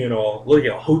dashiki and all. Look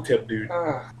at Hotep, dude.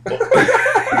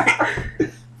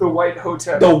 The White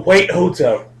Hotel. The white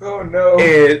Hotep. Oh no.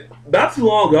 And not too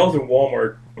long ago, I was in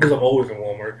Walmart, because I'm always in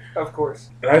Walmart, Of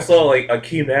course. and I saw, like,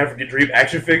 Akeem the African Dream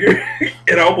action figure,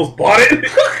 and I almost bought it.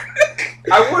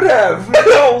 I would have.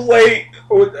 I was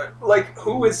like,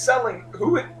 Who is selling?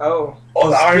 Oh,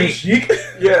 the Iron Sheik?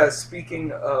 yeah.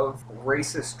 Speaking of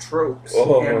racist tropes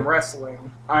Oh. in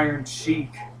wrestling, Iron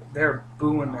Sheik, they're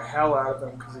booing the hell out of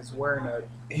him because he's wearing a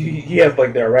He has,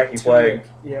 like, the Iraqi flag. tunic.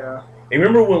 Yeah, You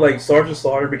remember when, like, Sergeant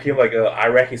Slaughter became, like, an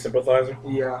Iraqi sympathizer?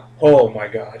 yeah. Oh, my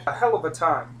God. A hell of a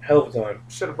time. Hell of a time.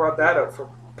 Should have brought that up for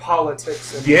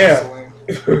politics and Yeah.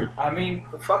 wrestling. I mean,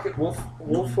 fuck it. We'll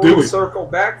Do full it. circle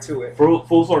back to it.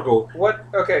 Full circle. What?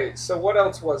 Okay, so what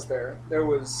else was there? There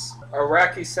was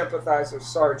Iraqi sympathizer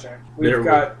sergeant. We've There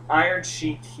got Iron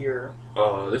Sheik here.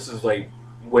 This is, like,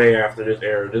 way after this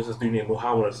era. This is dude named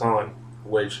Muhammad Hassan,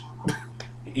 which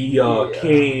he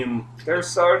came... There's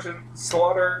Sergeant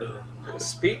Slaughter.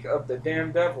 Speak of the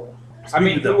damn devil. Speak I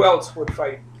mean, of the who else would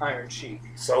fight Iron Sheik?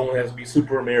 Someone has to be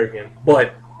super American.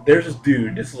 But there's this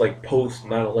dude, this is like post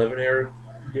 9/11 era,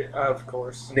 Yeah, of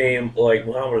course. named like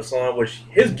Muhammad Hassan, which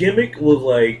his gimmick was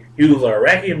like he was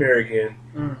Iraqi American,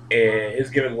 and his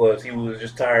gimmick was he was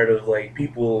just tired of like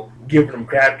people giving him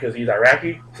crap because he's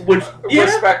Iraqi. Which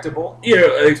Respectable.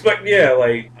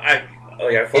 like I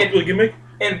fucked with the gimmick.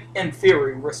 In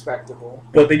theory, respectable.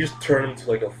 But they just turned him to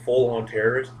like a full-on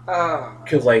terrorist. Uh,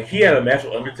 Because like he had a match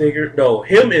with Undertaker. No,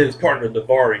 him and his partner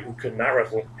Daivari, who could not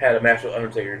wrestle, had a match with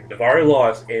Undertaker. Daivari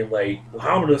lost, and like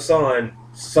Muhammad Hassan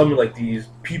summoned like these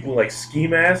people in, like ski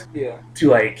masks yeah.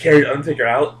 to like carry Undertaker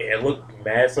out, and it looked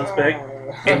mad suspect.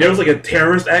 And there was like a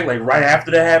terrorist act like right after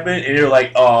that happened, and they're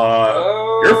like,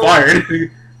 you're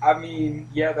fired. I mean,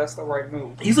 yeah, that's the right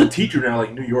move. He's a teacher now, like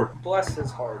in New York. Bless his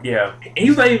heart. Yeah, and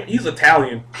he's not even, he's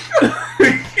Italian.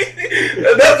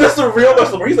 That's just a real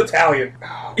wrestler. He's Italian.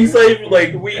 He's not even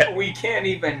like We can't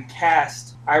even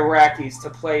cast Iraqis to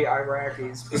play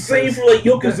Iraqis. the same for like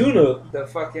Yokozuna. The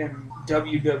fucking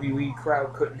WWE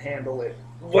crowd couldn't handle it.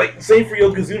 Like same for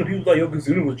Yokozuna. People thought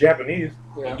Yokozuna was Japanese.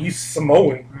 Yeah. He's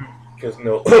Samoan. Because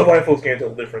no, white folks can't tell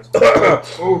the difference.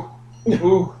 Ooh.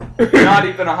 Not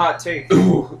even a hot take.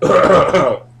 Ooh.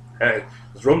 Hey,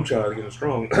 this rum child getting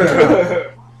strong.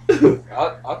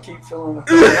 I'll keep filling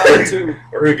the out too.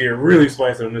 We're gonna get really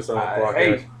spicy on this on the podcast.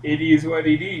 Hey, it is what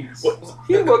it is. What?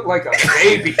 He looked like a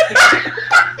baby.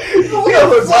 He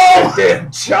was like a damn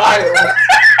child.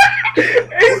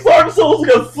 His arm soul's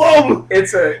like a thumb.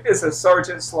 It's a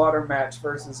Sergeant Slaughter match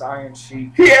versus Iron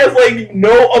Sheik. He has like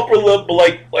no upper lip, but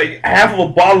like half of a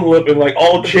bottom lip and like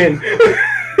all chin.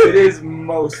 It is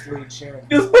mostly chin.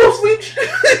 It's mostly chin.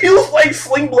 He looks like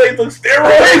Sling Blades on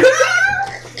steroids.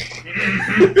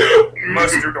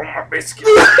 Mustard on my biscuit.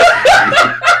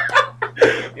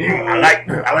 I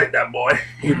like that boy.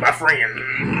 He's my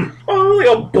friend. Oh, like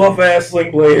a buff ass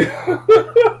Sling Blade.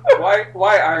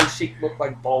 Why Iron Sheik look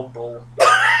like Bald Bull?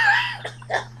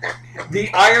 The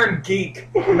Iron Geek.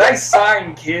 Nice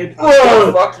sign, kid.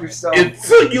 Whoa. Fuck yourself. It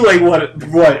took you like what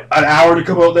an hour to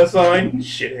come out with that sign?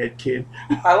 Shithead kid.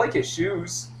 I like his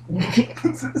shoes. He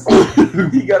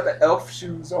got the elf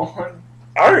shoes on.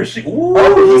 Iron Sheik. Ooh.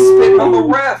 Oh, he's spitting on the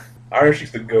ref. Iron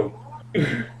Sheik's the goat.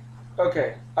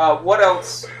 Okay. What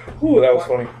else? Ooh, that was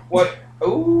funny.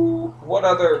 What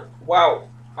other? Wow.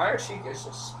 Iron Sheik is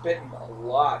just spitting a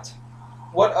lot.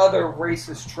 What other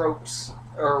racist tropes?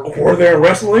 Were there in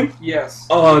wrestling? Yes.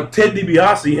 Ted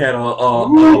DiBiase had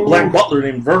a black butler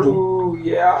named Virgil. Ooh,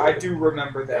 yeah, I do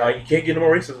remember that. You can't get no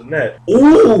more racist than that.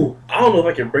 Ooh, I don't know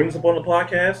if I can bring this up on the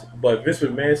podcast, but Vince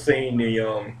McMahon saying the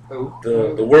word.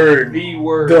 The word.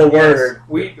 The yes.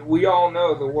 word. We all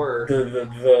know the word.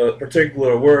 The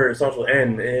particular word starts with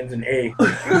N and ends in A.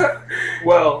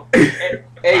 Well, A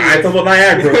I talk about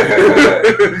Niagara.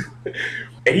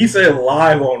 And he said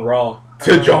live on Raw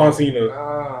to John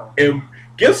Cena. And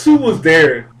guess who was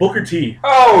there? Booker T.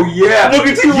 Oh, yeah.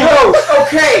 Booker T. Yo,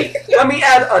 okay. Let me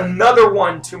add another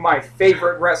one to my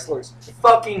favorite wrestlers.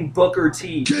 Fucking Booker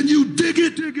T. Can you dig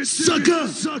it, sucker?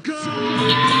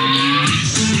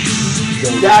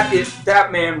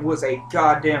 That man was a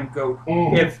goddamn goat.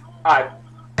 Mm-hmm. If I've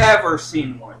ever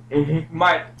seen one. Mm-hmm.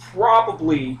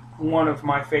 Probably one of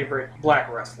my favorite black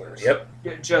wrestlers. Yep.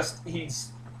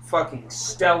 He's fucking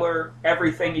stellar.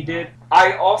 Everything he did.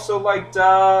 I also liked,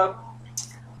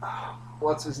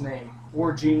 what's his name?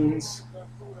 War Jeans.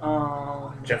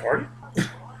 Jeff Hardy?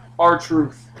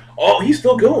 R-Truth. Oh, he's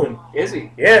still going. Is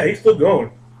he? Yeah, he's still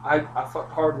going. I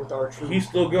fucked hard with R-Truth. He's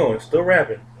still going, still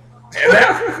rapping.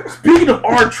 And speaking of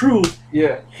R-Truth,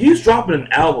 yeah. he's dropping an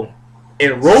album.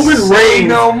 And Roman Say Reigns.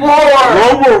 no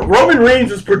more! Roman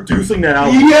Reigns is producing that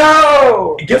album.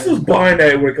 Yo! Guess who's buying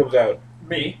that when it comes out?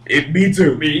 Me. Me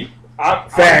too. Me.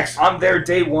 Facts. I'm there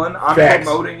day one. I'm Facts.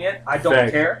 promoting it. I don't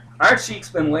Facts. care. Iron Sheik's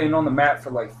been laying on the mat for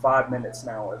like 5 minutes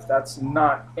now. If that's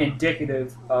not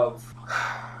indicative of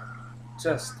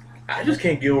just... I just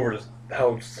can't get over this,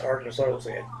 how Sergeant Slaughter looks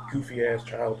like a goofy ass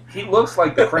child. He looks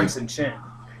like the Crimson Chin.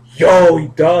 Yo, he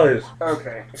does.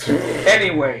 Okay.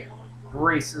 Anyway,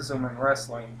 racism in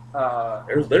wrestling.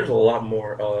 There's a lot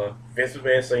more. Vince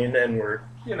McMahon saying the N-word.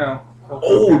 You know.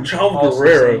 Oh, Chavo also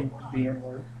Guerrero. saying the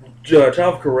N-word.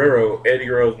 Chavo Guerrero, Eddie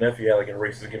Guerrero's nephew, had like a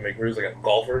racist gimmick where he was like a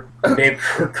golfer named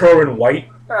Kerwin White.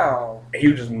 Oh. And he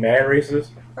was just mad racist.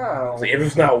 Oh. It's like, if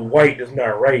it's not white, it's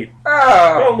not right.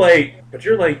 Oh. So I'm like, but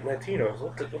you're like Latinos.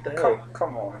 What the hell?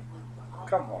 Come on.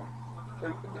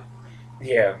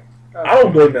 Yeah. I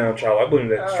don't blame that on Chavo. I blame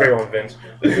that straight on Vince.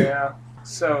 Yeah.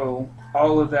 So,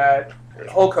 all of that.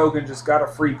 Hulk Hogan just got a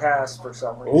free pass for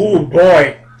some reason. Ooh,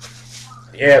 boy.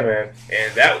 Yeah, man.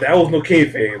 And that was no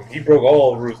kayfabe. He broke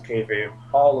all the rules of kayfabe.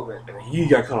 All of it. And he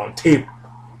got caught on tape.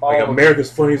 All Like of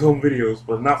America's Funniest Home Videos,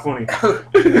 but not funny.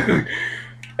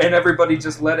 And everybody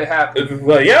just let it happen. It's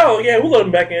like, yeah, we'll let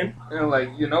him back in. And like,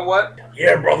 you know what?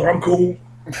 Yeah, brother, I'm cool.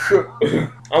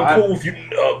 I'm cool with you,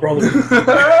 brother.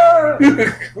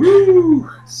 Woo!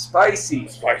 Spicy.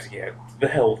 Spicy, yeah. The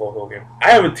hell with Hulk Hogan.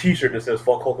 I have a T-shirt that says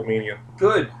 "Fuck Hulkamania."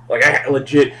 Good. Like I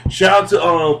legit. Shout out to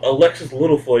Alexis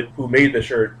Littlefoot who made the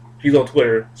shirt. She's on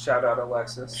Twitter. Shout out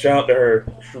Alexis. Shout out to her.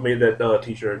 She made that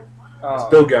T-shirt.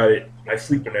 Still got it. I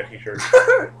sleep in that T-shirt.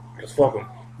 Just fuck him.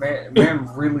 Man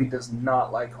really does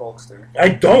not like Hulkster. I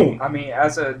don't. I mean,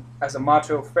 as a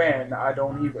macho fan, I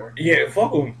don't either. Yeah,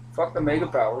 fuck him. Fuck the mega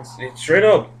powers. Straight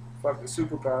up. Fuck the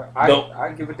superpower. Nope.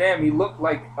 I give a damn. He looked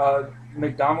like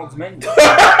McDonald's menu.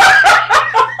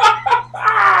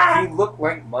 He looked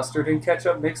like mustard and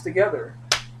ketchup mixed together.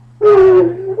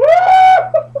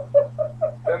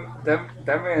 That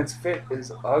man's fit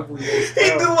is ugly as He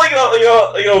hell. did like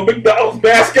a McDonald's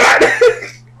mascot.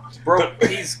 Bro,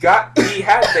 he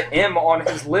had the M on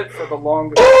his lip for the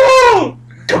longest. Oh!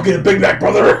 Go get a Big Mac,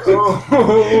 brother.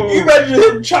 Oh. You imagine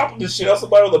him chopping the shit out of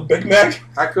somebody with a Big Mac?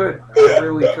 I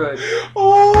really could.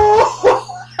 Oh!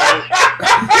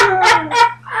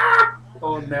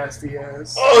 Oh, nasty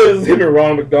ass. Oh, this is him and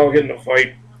Ronald McDonald getting in a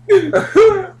fight.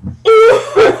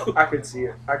 I could see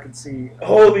it. I could see.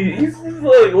 Holy, he's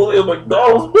like a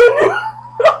McDonald's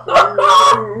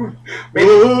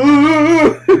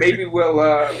Maybe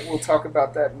we'll talk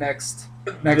about that next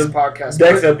podcast.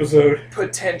 Next episode.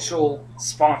 Potential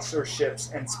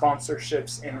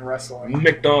sponsorships in wrestling.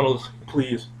 McDonald's,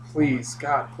 please. Please,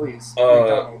 God, please.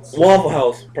 McDonald's. Waffle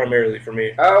House, primarily for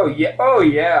me. Oh yeah.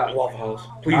 Waffle House,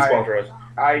 please sponsor us.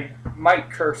 I might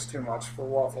curse too much for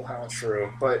Waffle House.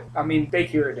 True. But, I mean, they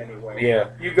hear it anyway.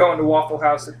 Yeah. You go into Waffle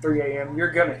House at 3 a.m.,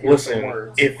 you're going to hear some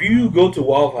words. If you go to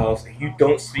Waffle House and you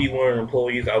don't see one of the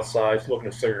employees outside smoking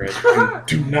a cigarette,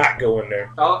 do not go in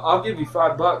there. I'll give you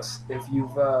 $5 if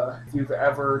you've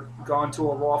ever gone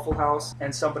to a Waffle House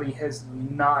and somebody has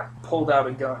not pulled out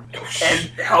a gun and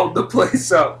held the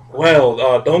place up. Well,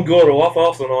 don't go to Waffle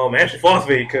House and Ashley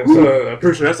Phosphate because I'm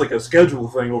pretty sure that's like a schedule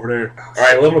thing over there. All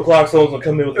right, 11 o'clock, someone's gonna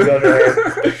come in with a gun in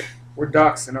their hand. We're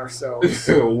doxing ourselves.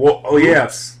 Oh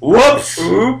yes. Whoops.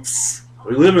 Oops.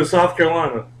 We live in South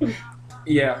Carolina.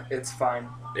 Yeah, it's fine.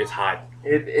 It's hot.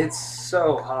 It's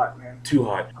so hot, man. Too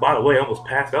hot. By the way, I almost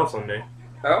passed out Sunday.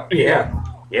 Oh? Yeah,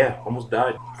 almost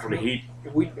died from the heat.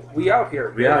 We out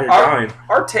here. We out here dying.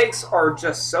 Our takes are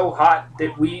just so hot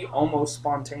that we almost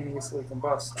spontaneously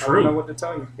combust. True. I don't know what to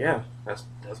tell you. Yeah, that's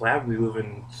what happens. We live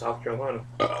in South Carolina.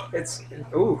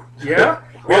 Yeah.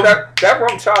 Well, that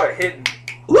rum chata hitting.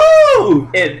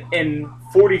 Woo! In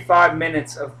 45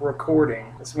 minutes of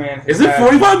recording, this man. Is it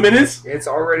 45 minutes? It's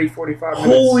already 45 minutes.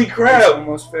 Holy crap! It's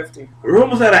almost 50. We're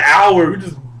almost at an hour. We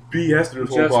just BS through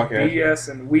this whole podcast. BS,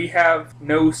 and we have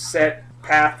no set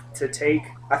path to take.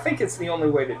 I think it's the only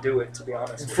way to do it, to be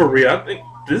honest. For real, I think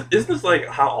isn't this like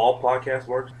how all podcasts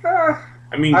work?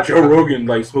 I mean, Joe Rogan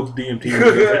like smokes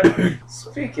DMT.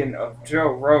 Speaking of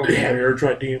Joe Rogan, have you ever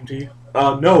tried DMT?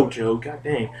 No, Joe. God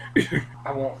dang.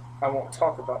 I won't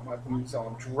talk about my views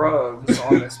on drugs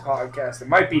on this podcast. It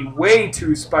might be way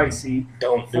too spicy.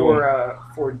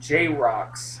 For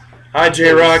J-Rocks. Hi,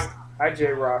 J-Rock. Hi,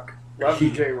 J-Rock. Love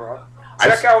you, J-Rock.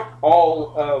 Check out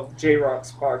all of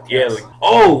J-Rock's podcasts. Yeah.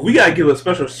 We gotta give a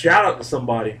special shout out to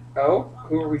somebody. Oh,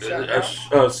 who are we shouting out?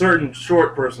 A certain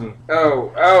short person.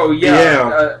 Oh,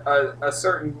 yeah. A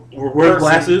certain wears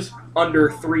glasses.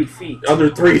 Under 3 feet. Under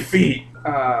 3 feet.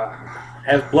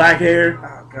 Has black hair.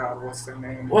 Oh God, what's their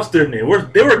name?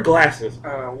 They wear glasses.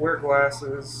 Wear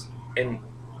glasses. And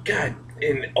God,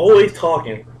 and always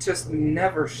talking. Just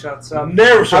never shuts up.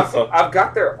 I've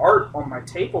got their art on my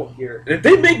table here.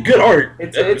 They make good art.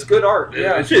 It's good art.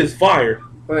 Yeah, that shit is fire.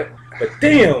 But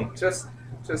damn, just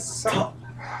some.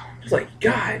 It's like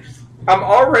God. I'm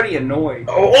already annoyed.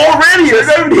 Oh, already? They're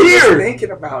not even here. Just thinking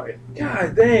about it.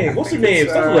 God dang. What's her name?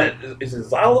 Is it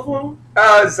Xylophone?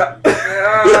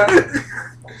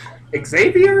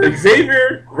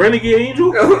 Xavier? Renegade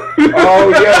Angel? Oh,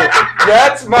 yeah.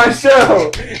 That's my show.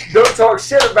 Don't talk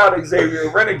shit about Xavier,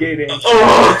 Renegade Angel.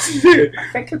 Oh, shit. I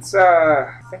think it's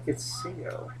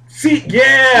Cio.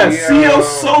 Cio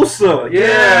Sosa.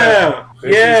 Yeah.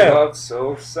 Love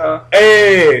Sosa.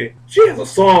 Hey. She has a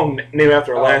song named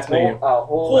after her last name. A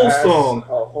whole ass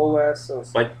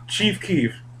Sosa. By Chief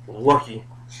Keef. Lucky.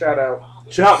 Shout out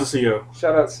to Cio.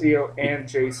 Shout out Cio and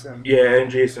Jason. Yeah,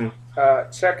 and Jason.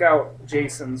 Check out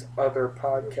Jason's other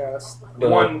podcast. The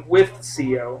one with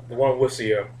Cio. The one with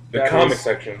Cio. The comic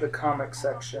section. The comic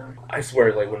section. I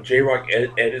swear, like when J-Rock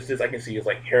edits this, I can see his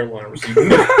like hairline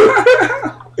receding.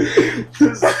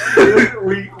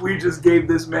 we just gave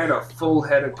this man a full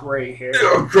head of gray hair.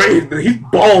 Gray. He's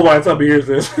bald by the time he hears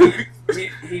this.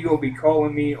 he gonna be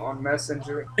calling me on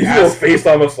Messenger. He's gonna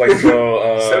FaceTime us like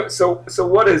so. So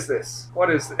what is this? What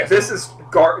is this?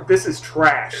 This is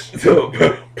trash. So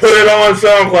put it on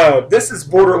SoundCloud. This is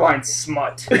borderline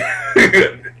smut.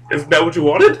 Isn't that what you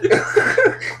wanted?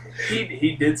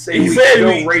 He did say He we said still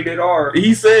we- rated R.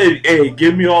 He said, "Hey,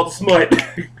 give me all the smut."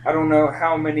 I don't know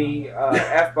how many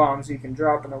F-bombs you can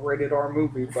drop in a rated R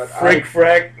movie, but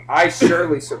Frack. I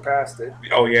surely surpassed it.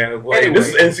 Oh yeah, well, Anyway. this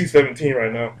is NC-17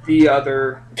 right now. The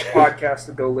other podcast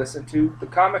to go listen to, the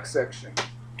comic section,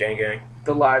 Gang, gang,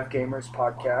 the Live Gamers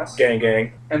podcast, gang,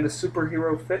 gang. and the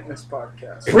Superhero Fitness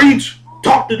podcast. Preach.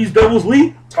 Talk to these devils,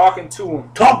 Lee. Talking to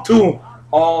them. Talk to them.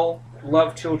 All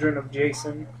love children of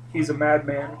Jason. He's a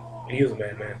madman. He is a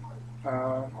madman.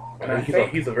 And I He's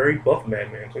think a very buff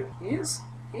madman too. he is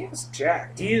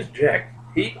jacked. He is Jack.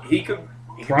 He could He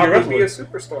could probably be a wrestler.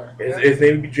 superstar. His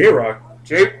name would be J-Rock.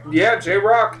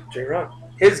 J-Rock. J-Rock.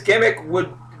 His gimmick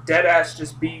would deadass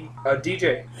just be a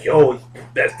DJ. Yo,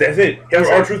 that's it. Him That's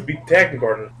and it. R-Truth be tag team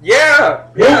partners. Yeah,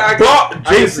 Yo, I can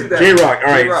see Jason, that. J-Rock.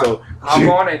 All right, J-Rock. so I'm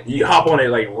on it. You hop on it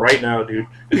like right now, dude.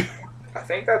 I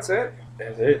think that's it.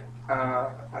 That's it.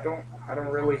 I don't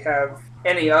really have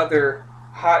any other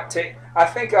hot take. I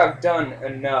think I've done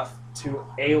enough to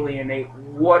alienate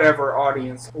whatever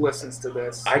audience listens to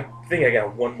this. I think I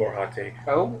got one more hot take.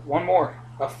 Oh, one more.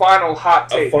 A final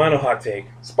hot A take. final hot take.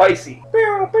 Spicy.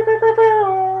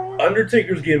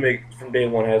 Undertaker's gimmick from day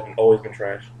one has always been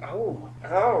trash. Oh,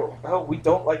 we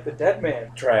don't like the dead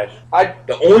man. Trash. I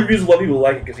The only reason why people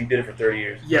like it because he did it for 30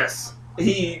 years. Yes.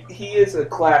 He is a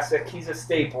classic. He's a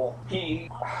staple.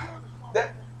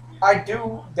 I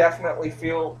do definitely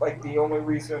feel like the only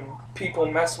reason people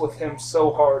mess with him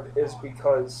so hard is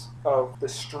because of the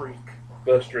streak.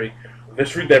 The streak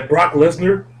that Brock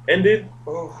Lesnar ended,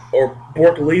 Oh, or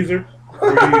Bork Laser, for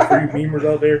you memers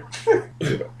out there.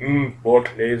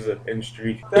 Bork Laser and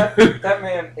streak. that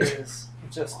man is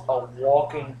just a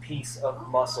walking piece of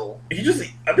muscle.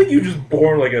 I think you just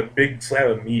born like a big slab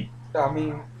of meat. I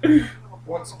mean,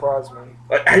 wouldn't surprise me.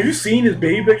 Like, have you seen his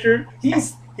baby picture?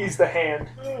 He's the hand.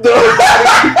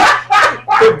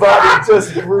 The body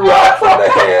just grew out from the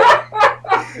hand.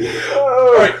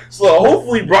 Alright, so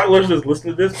hopefully Brock Lesnar's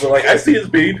listening to this, but like I see his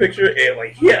baby picture and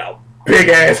like he had a big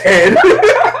ass head.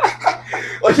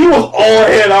 Like he was all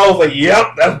head. I was like,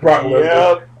 yep, that's Brock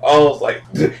Lesnar. Yep. I was like,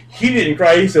 he didn't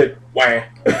cry. He said, wah,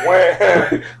 Wah.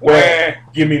 wah,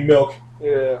 give me milk,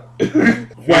 Yeah.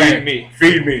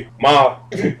 feed me, ma,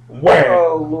 wah.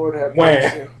 Oh, Lord have Wah.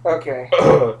 mercy. Okay.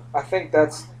 I think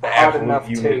that's odd absolute enough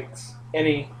unit. takes.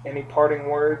 Any parting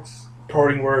words?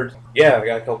 Parting words. Yeah, I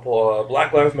got a couple.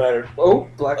 Black Lives Matter. Oh,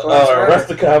 Black Lives Matter. Arrest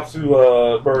the cops who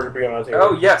murdered Breonna Taylor.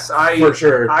 Oh, yes, for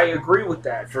sure. I agree with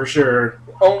that. For sure.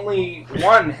 Only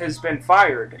one has been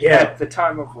fired Yeah. at the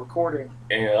time of recording.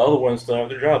 And the other ones still have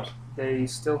their jobs. They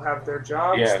still have their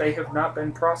jobs. Yeah. They have not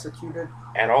been prosecuted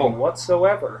At all.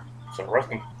 whatsoever. So arrest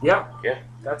them. Yeah. Yeah.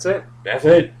 That's it. That's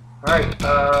it. Alright,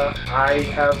 I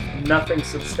have nothing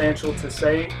substantial to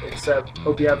say except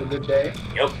hope you have a good day.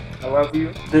 Yep. I love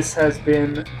you. This has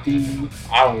been the...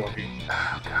 I don't want to be.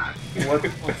 Oh, God.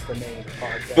 What's the name of the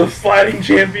podcast? The Fighting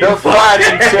Champions. The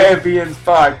Fighting Champions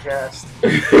Podcast.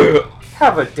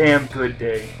 Have a damn good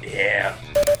day. Yeah.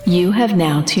 You have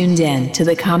now tuned in to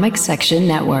the Comic Section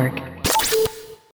Network.